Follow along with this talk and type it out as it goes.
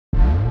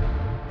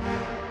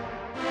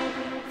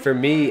For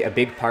me, a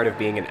big part of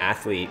being an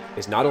athlete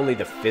is not only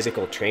the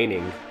physical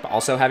training, but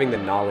also having the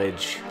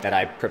knowledge that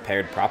I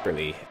prepared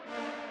properly.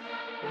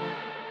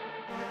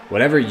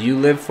 Whatever you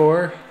live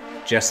for,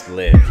 just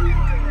live.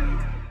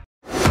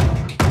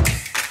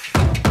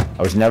 I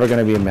was never going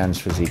to be a men's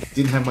physique.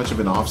 Didn't have much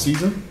of an off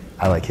season.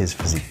 I like his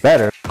physique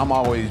better. I'm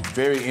always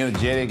very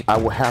energetic. I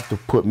will have to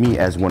put me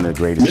as one of the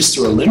greatest.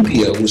 Mr.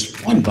 Olympia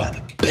was won by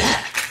the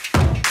back.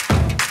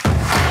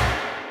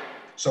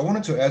 So I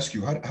wanted to ask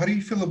you, how do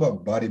you feel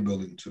about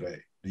bodybuilding today?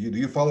 Do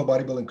you follow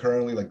bodybuilding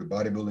currently, like the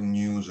bodybuilding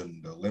news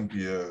and the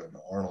Olympia and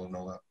the Arnold and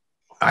all that?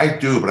 I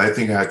do, but I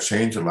think I had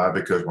changed a lot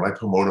because when I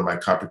promoted my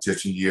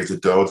competition years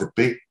ago, the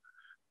big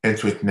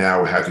interest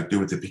now had to do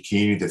with the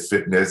bikini, the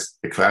fitness,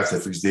 the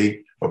classic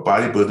physique. But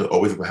bodybuilding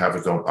always will have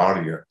its own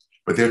audience.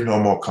 But there's no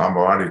more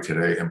camaraderie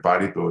today in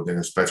bodybuilding,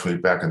 especially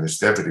back in the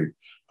 70s.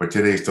 But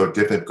today it's so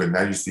different because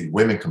now you see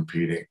women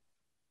competing,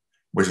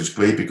 which is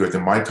great because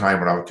in my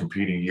time when I was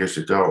competing years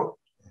ago,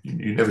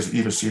 you never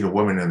even see a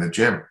woman in the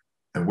gym,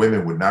 and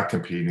women were not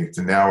competing.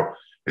 So now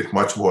it's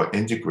much more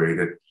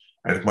integrated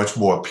and it's much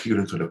more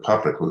appealing to the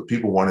public. Because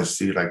people want to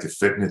see like the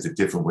fitness, the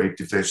different weight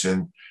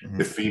division,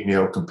 the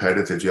female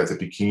competitors. You have the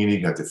bikini,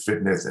 you have the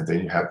fitness, and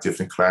then you have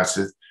different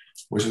classes,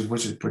 which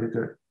is pretty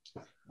good.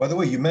 By the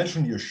way, you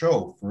mentioned your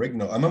show,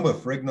 Ferrigno. I remember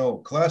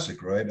Ferrigno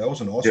Classic, right? That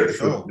was an awesome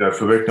show. Yeah,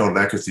 Ferrigno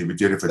Legacy. We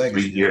did it for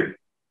 3 years.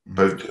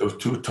 But it was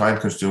too time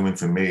consuming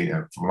for me.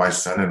 And for my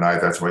son and I,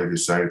 that's why we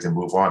decided to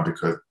move on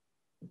because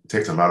it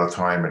takes a lot of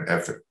time and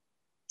effort.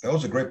 That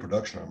was a great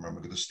production, I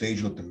remember. The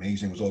stage looked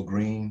amazing. It was all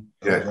green.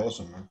 That was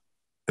awesome, man.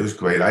 It was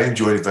great. I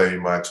enjoyed it very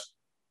much.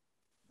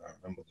 I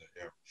remember that,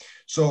 yeah.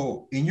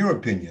 So, in your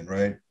opinion,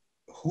 right,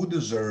 who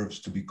deserves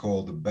to be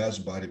called the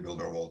best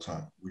bodybuilder of all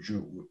time? Would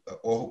you,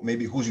 or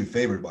maybe who's your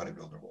favorite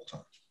bodybuilder of all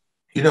time?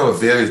 You know, it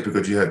varies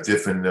because you have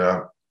different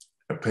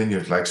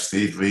opinions, like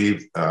Steve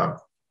Reeves,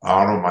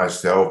 Arnold,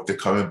 myself, the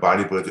current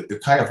bodybuilder.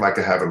 It's kind of like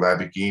I have a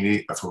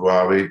Lamborghini, a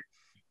Ferrari,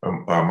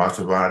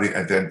 Maserati,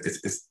 and then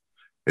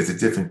it's a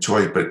different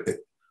choice.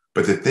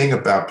 But the thing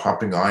about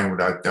Pumping Iron,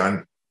 what I've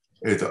done,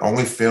 is the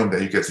only film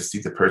that you get to see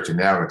the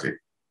personality.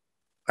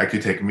 Like you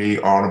take me,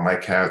 Arnold, my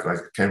cast, like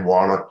Ken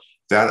Waller,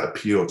 that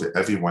appealed to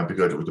everyone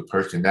because it was the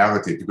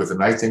personality. Because the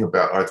nice thing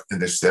about us in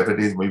the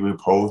 70s, when we were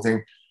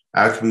posing,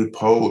 as we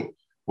posed,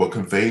 we're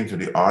conveying to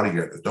the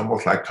audience. It's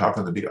almost like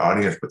talking to the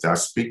audience without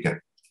speaking.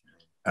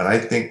 And I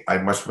think I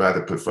much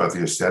rather prefer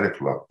the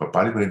aesthetic look. But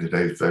bodybuilding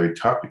today is very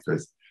tough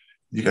because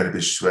you got to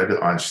be shredded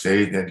on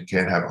stage and you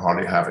can't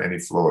hardly have any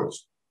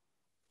flaws.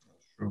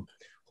 True.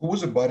 Who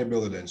was a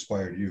bodybuilder that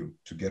inspired you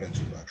to get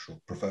into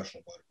actual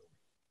professional bodybuilding?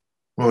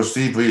 Well,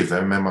 Steve Reeves. I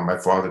remember my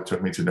father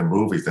took me to the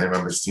movies. I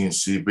remember seeing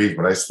Steve Reeves.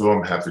 When I saw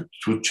him have the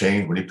 2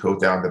 chains, when he pulled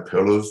down the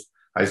pillows,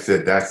 I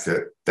said, that's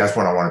it. That's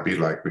what I want to be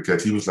like,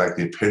 because he was like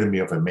the epitome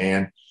of a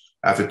man.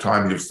 At the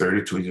time, he was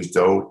 32 years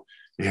old.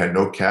 He had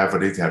no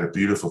cavities. He had a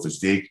beautiful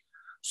physique.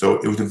 So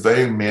it was a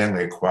very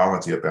manly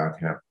quality about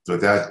him. So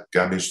that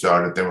got me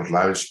started. Then with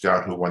Larry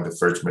Scott, who won the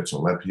first Miss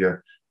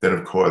Olympia. Then,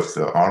 of course,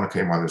 Arnold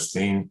came on the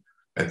scene.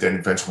 And then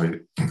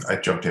eventually I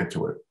jumped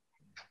into it.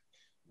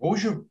 What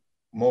was your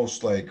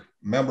most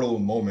memorable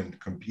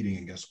moment competing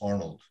against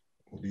Arnold?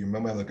 Do you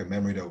remember like a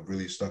memory that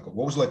really stuck up?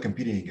 What was it like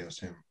competing against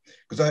him?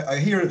 Because I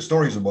hear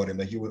stories about him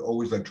that he would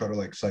always try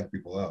to psych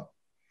people out.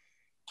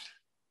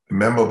 The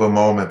memorable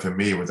moment for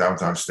me was I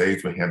was on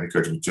stage with him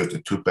because it was just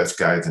the 2 best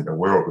guys in the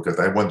world, because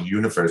I won the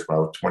universe when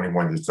I was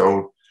 21 years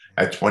old.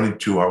 At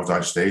 22, I was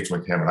on stage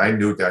with him, and I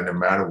knew that no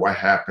matter what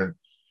happened,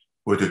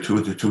 were the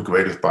two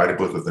greatest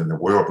bodybuilders in the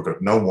world,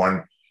 because no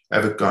one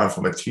ever gone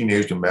from a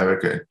teenage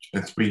America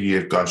in 3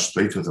 years gone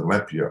straight to the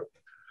Olympia.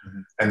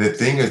 And the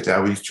thing is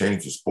that we've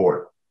changed the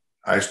sport.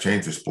 I've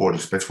changed the sport,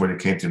 especially when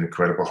it came to the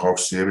Incredible Hulk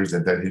series,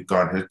 and then he's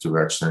gone his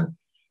direction.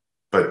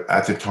 But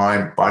at the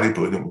time,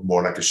 bodybuilding was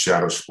more like a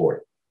shadow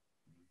sport.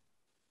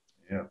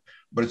 Yeah,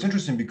 but it's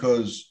interesting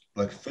because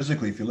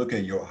physically, if you look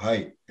at your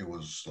height, it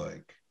was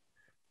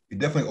it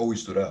definitely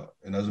always stood out.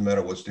 It doesn't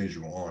matter what stage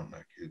you were on,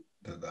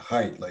 the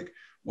height,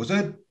 was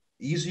that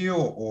easier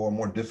or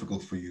more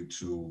difficult for you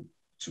to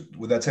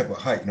with that type of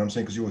height? You know what I'm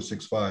saying? Because you were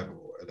 6'5"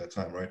 at that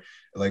time, right?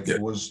 Yeah.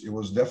 It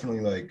was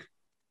definitely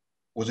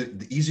was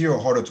it easier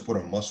or harder to put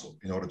on muscle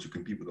in order to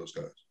compete with those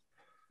guys?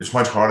 It's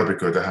much harder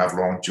because they have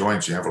long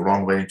joints. You have a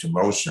long range of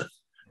motion.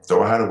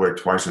 So I had to work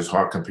twice as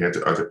hard compared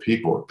to other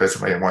people. That's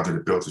why I wanted to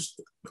build this,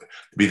 to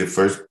be the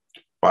first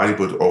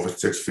bodybuilder over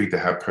 6 feet to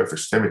have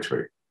perfect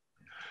symmetry.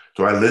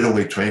 So I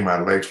literally train my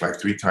legs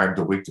 3 times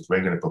a week to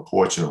bring in a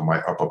proportion of my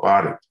upper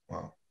body.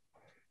 Wow,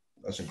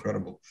 that's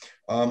incredible.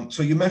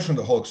 So you mentioned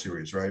the Hulk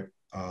series, right?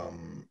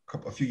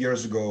 A few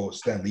years ago,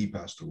 Stan Lee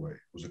passed away.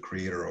 He was the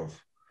creator of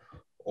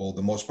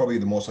probably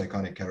the most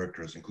iconic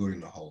characters, including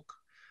the Hulk.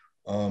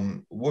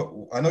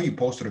 I know you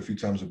posted a few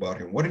times about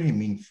him. What did he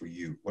mean for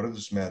you? What did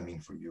this man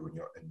mean for you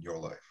in your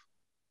life?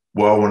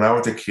 Well, when I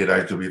was a kid, I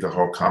used to read the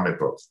whole comic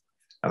books.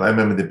 And I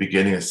remember in the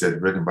beginning it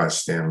said written by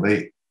Stan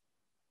Lee.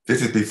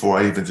 This is before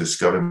I even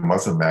discovered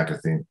Muscle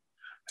Magazine.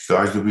 So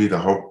I used to read the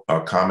whole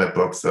comic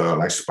books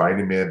like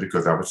Spider-Man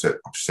because I was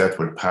obsessed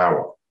with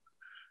power.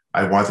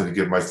 I wanted to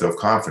give myself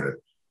confidence.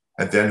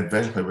 And then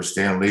eventually with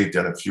Stan Lee,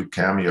 done a few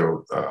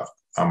cameos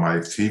on my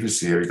TV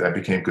series, I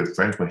became good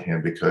friends with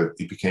him because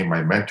he became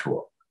my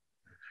mentor.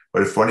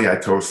 But it's funny, I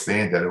told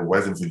Stan that it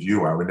wasn't for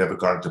you, I would never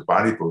got into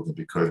bodybuilding,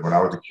 because when I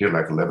was a kid,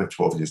 like 11,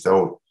 12 years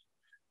old,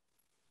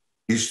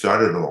 he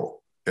started it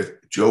all.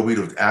 Joe Reed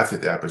was after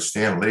that, but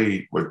Stan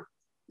Lee,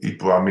 he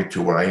brought me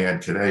to where I am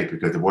today,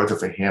 because if it wasn't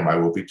for him, I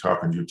will be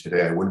talking to you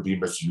today. I wouldn't be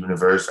Mr.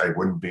 Universe. I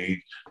wouldn't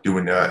be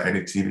doing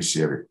any TV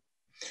series.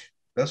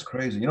 That's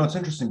crazy. You know, it's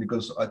interesting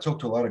because I talk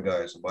to a lot of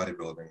guys in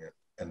bodybuilding,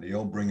 and they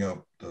all bring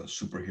up the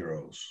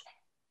superheroes.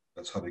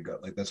 That's how they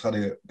got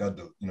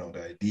the, you know,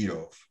 the idea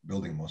of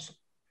building muscle.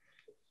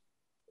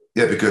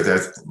 Yeah,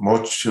 because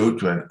most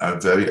children are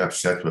very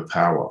obsessed with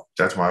power.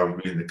 That's why I was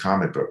reading the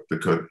comic book,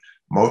 because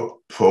most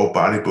pro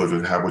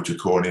bodybuilders have what you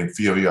call an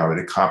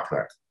inferiority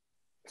complex.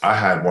 I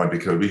had one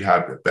because we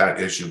had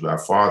bad issues with our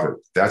father.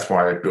 That's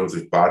why I built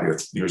this body.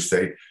 You would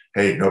say,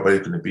 hey, nobody's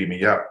going to beat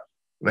me up.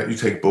 Let you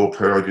take Bull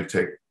Pearl, you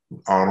take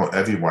Arnold,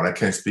 everyone. I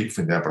can't speak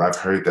for them, but I've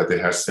heard that they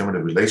have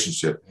similar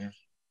relationship. Yeah.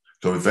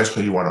 So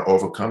eventually you want to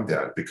overcome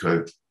that,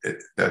 because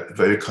that's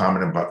very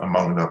common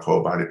among the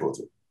pro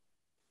bodybuilders.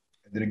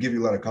 Did it give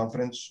you a lot of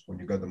confidence when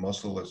you got the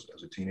muscle as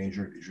a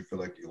teenager? Did you feel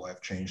like your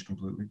life changed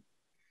completely?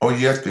 Oh,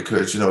 yes,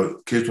 because, you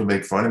know, kids would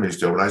make fun of me.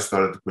 So when I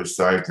started to put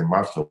size and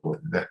muscle,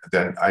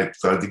 then I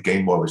started to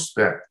gain more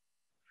respect.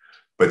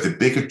 But the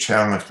bigger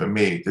challenge for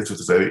me, this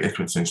was a very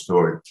interesting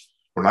story.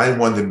 When I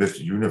won the Mr.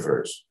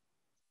 Universe,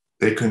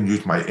 they couldn't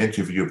use my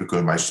interview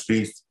because my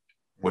speech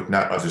was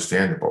not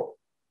understandable.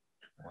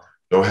 Wow.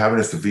 So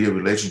having a severe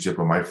relationship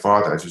with my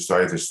father, I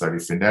decided to study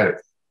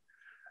phonetics.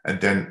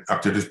 And then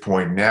up to this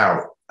point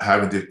now,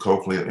 having the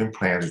cochlear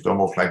implants is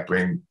almost like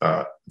being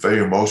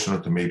very emotional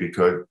to me,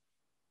 because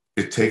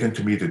it's taken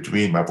to me the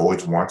dream I've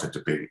always wanted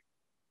to be,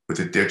 with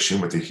the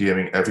diction, with the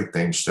hearing,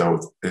 everything.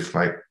 So it's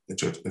like,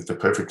 it's the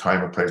perfect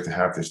time and place to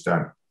have this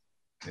done.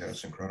 Yeah,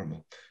 it's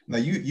incredible. Now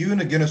you in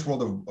the Guinness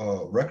World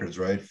of Records,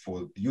 right?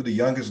 You're the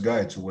youngest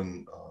guy to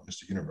win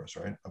Mr. Universe,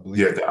 right? I believe.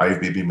 Yeah, the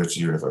IFBB Mr.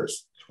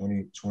 Universe.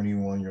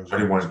 21 years old.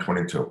 21 and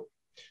 22.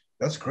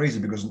 That's crazy,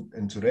 because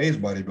in today's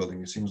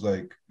bodybuilding, it seems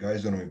like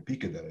guys don't even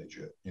peak at that age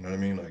yet. You know what I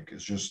mean? Like,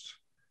 it's just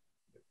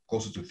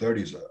closer to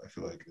 30s. I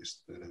feel like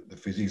the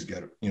physiques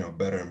get, you know,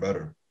 better and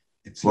better.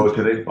 Well,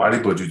 today's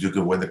bodybuilders, you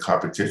can win the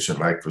competition.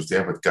 Like, for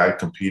example, a guy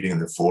competing in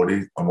the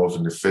 40s, almost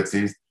in the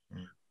 50s.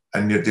 Mm-hmm.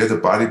 And there's a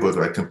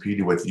bodybuilder I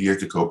competed with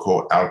years ago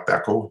called Al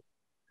Beckel.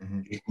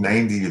 Mm-hmm. He's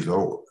 90 years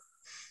old.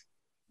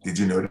 Did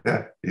you know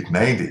that? He's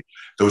 90.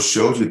 Those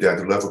shows you that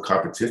the level of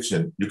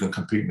competition, you can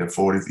compete in the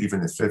 40s, even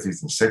the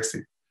 50s and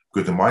 60s.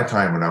 Because in my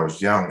time when I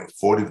was young,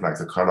 40 was like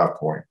the cutoff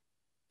point.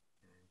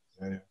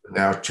 Yeah.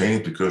 Now it's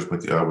changed because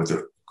with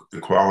the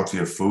quality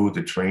of food,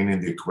 the training,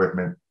 the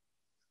equipment.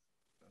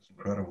 That's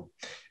incredible.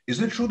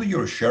 Is it true that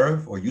you're a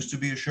sheriff, or used to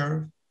be a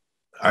sheriff?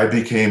 I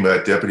became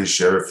a deputy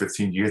sheriff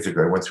 15 years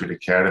ago. I went through the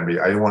academy.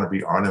 I didn't want to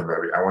be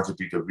honorary. I want to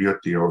be the real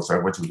deal. So I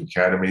went to the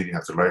academy. You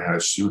have to learn how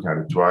to shoot, how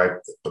to drive,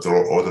 all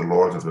the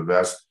laws of the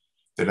rest.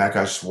 Then I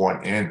got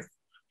sworn in.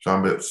 So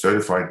I'm a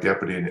certified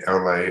deputy in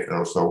LA, and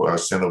also a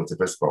San Luis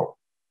Obispo.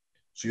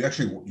 So you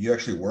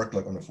actually work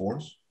like on the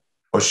force?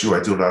 Oh, sure.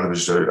 I do a lot of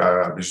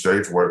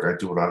reserve work. I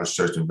do a lot of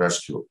search and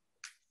rescue.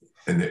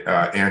 And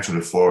answer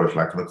the force,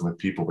 like looking at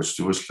people with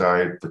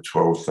suicide,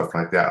 patrol, stuff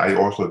like that. I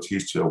also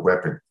teach a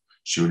weapon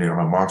shooting. I'm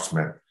a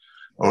marksman.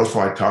 Also,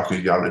 I talk to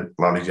a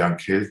lot of young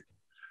kids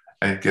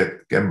and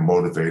get them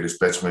motivated,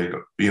 especially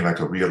being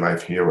like a real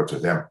life hero to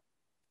them.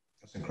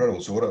 That's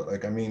incredible. So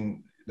I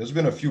mean, there's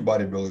been a few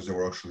bodybuilders that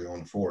were actually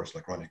on force,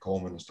 like Ronnie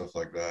Coleman and stuff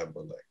like that.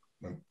 But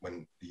like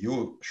when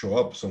you show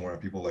up somewhere,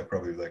 people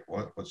probably like,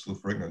 what's Lou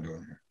Ferrigno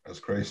doing here? That's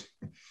crazy.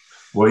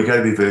 Well, you got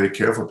to be very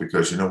careful,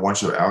 because, you know,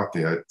 once you're out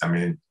there, I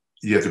mean,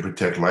 you have to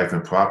protect life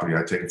and property.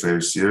 I take it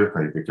very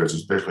seriously, because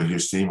especially when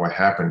you've seen what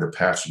happened the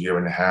past year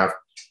and a half,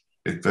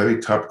 it's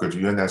very tough, because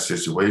you're in that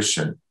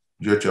situation.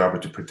 Your job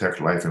is to protect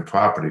life and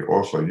property.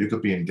 Also, you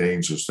could be in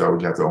danger, so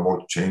you have to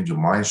almost change your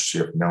mind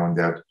shift, knowing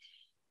that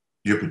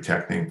you're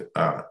protecting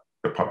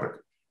the public.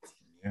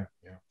 Yeah.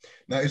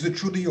 Now, is it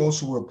true that you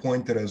also were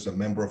appointed as a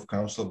member of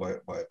council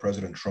by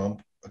President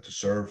Trump to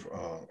serve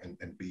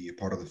and be a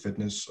part of the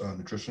fitness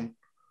nutrition?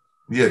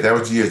 Yeah, that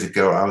was years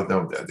ago. I don't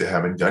know that they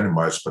haven't done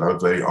much, but I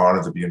was very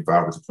honored to be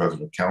involved with the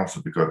President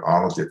Council, because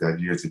Arnold did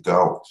that years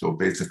ago. So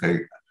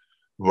basically,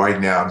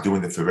 right now, I'm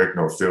doing the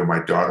Ferrigno film,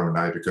 my daughter and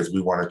I, because we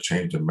want to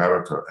change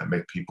America and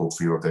make people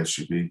feel they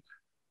should be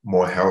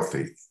more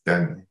healthy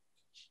than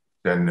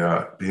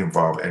be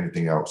involved in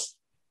anything else.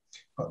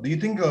 Do you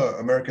think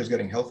America is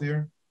getting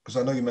healthier? Because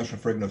I know you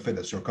mentioned Ferrigno Fit.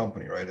 That's your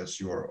company, right? That's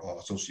your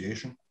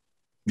association.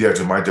 Yeah,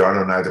 to my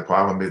daughter and I, the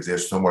problem is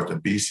there's so much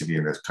obesity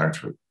in this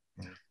country.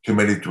 Mm-hmm. Too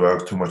many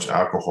drugs, too much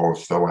alcohol.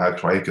 So I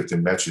try to get the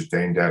message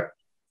saying that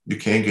you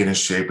can't get in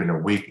shape in a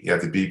week. You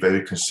have to be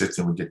very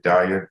consistent with your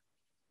diet,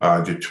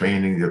 your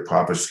training, your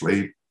proper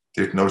sleep.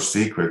 There's no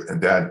secret.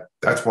 And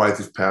that's why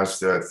this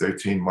past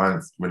 13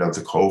 months, without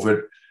the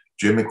COVID,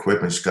 gym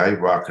equipment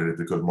skyrocketed,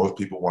 because most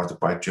people want to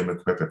buy gym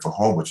equipment for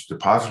home, which is a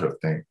positive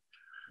thing.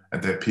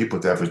 And then people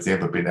that, for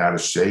example, been out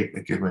of shape,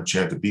 it gives them a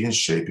chance to be in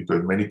shape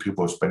because many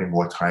people are spending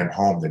more time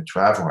home than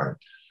traveling.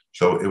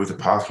 So it was a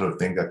positive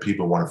thing that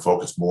people want to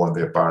focus more on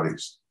their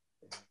bodies.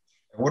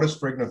 And what does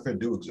Ferrigno Fit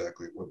do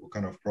exactly? What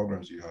kind of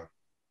programs do you have?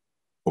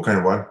 What kind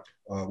of what?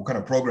 What kind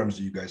of programs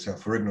do you guys have?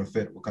 Ferrigno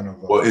Fit, what kind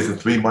of? Well, it's a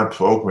 3-month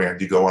program.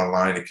 You go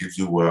online, it gives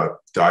you a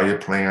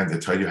diet plan. They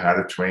tell you how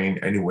to train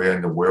anywhere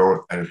in the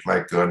world. And it's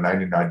like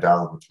 $99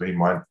 for 3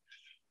 months.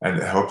 And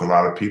it helped a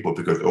lot of people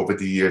because over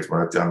the years,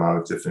 when I've done a lot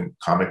of different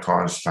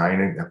Comic-Con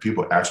signing, and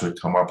people actually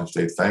come up and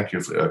say, thank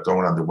you for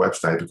going on the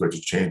website because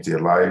you changed their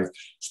lives,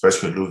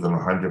 especially losing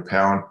 100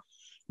 pounds.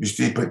 You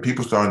see,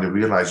 people starting to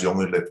realize you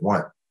only live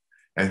once.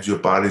 And your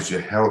body's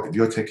your health. If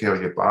you take care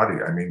of your body,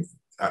 I mean,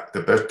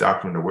 the best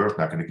doctor in the world is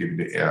not going to give you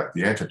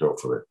the antidote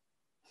for it.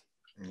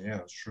 Yeah,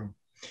 that's true.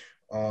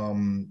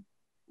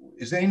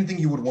 Is there anything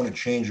you would want to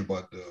change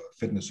about the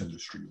fitness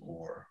industry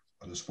or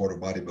the sport of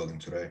bodybuilding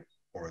today,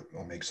 or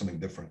make something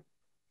different?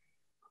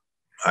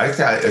 I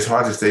think it's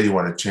hard to say you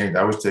want to change.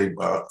 I would say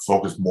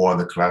focus more on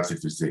the classic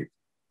physique.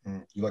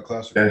 You like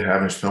classic? Then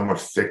having so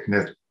much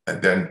thickness, and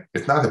then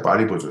it's not the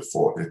bodybuilder's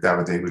fault. It's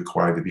that they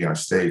required to be on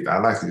stage. I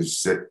like to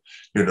just sit,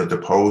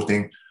 the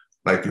posing,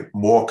 like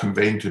more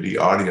conveying to the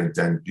audience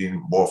than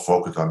being more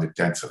focused on the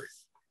density.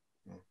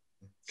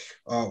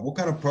 What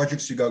kind of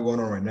projects you got going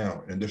on right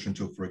now, in addition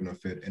to Ferrigno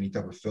Fit? Any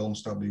type of film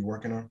stuff that you're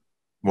working on?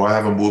 Well, I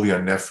have a movie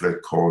on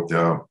Netflix called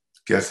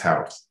Guest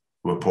House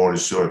with Paulie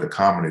Shore, the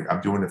comedy.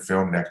 I'm doing a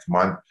film next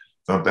month,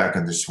 so I'm back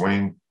in the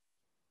swing.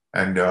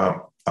 And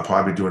I'll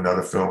probably do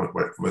another film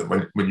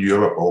when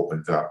Europe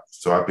opens up.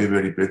 So I'll be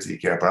really busy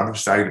again. But I'm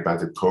excited about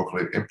the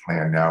cochlear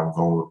implant now. I'm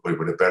going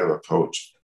with a better approach.